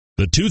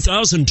The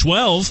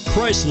 2012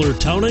 Chrysler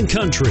Town &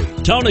 Country.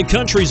 Town &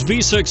 Country's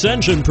V6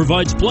 engine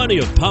provides plenty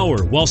of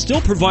power while still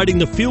providing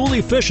the fuel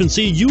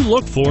efficiency you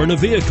look for in a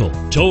vehicle.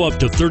 Tow up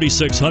to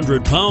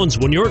 3,600 pounds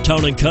when your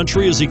Town &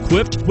 Country is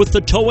equipped with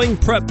the Towing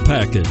Prep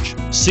Package.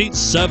 Seat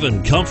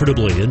 7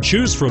 comfortably and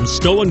choose from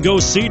stow and go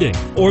seating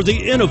or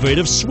the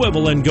innovative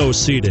swivel and go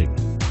seating.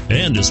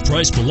 And is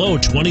priced below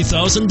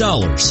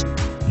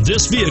 $20,000.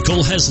 This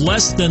vehicle has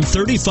less than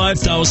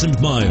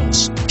 35,000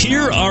 miles.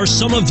 Here are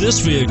some of this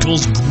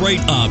vehicle's great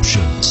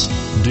options: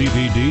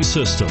 DVD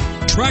system,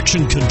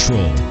 traction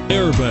control,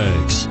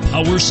 airbags,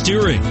 power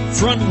steering,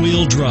 front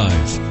wheel drive,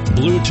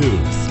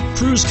 Bluetooth,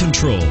 cruise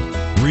control,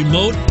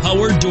 remote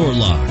power door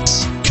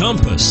locks,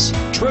 compass,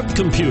 trip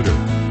computer.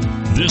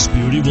 This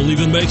beauty will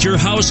even make your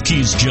house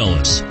keys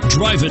jealous.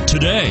 Drive it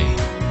today.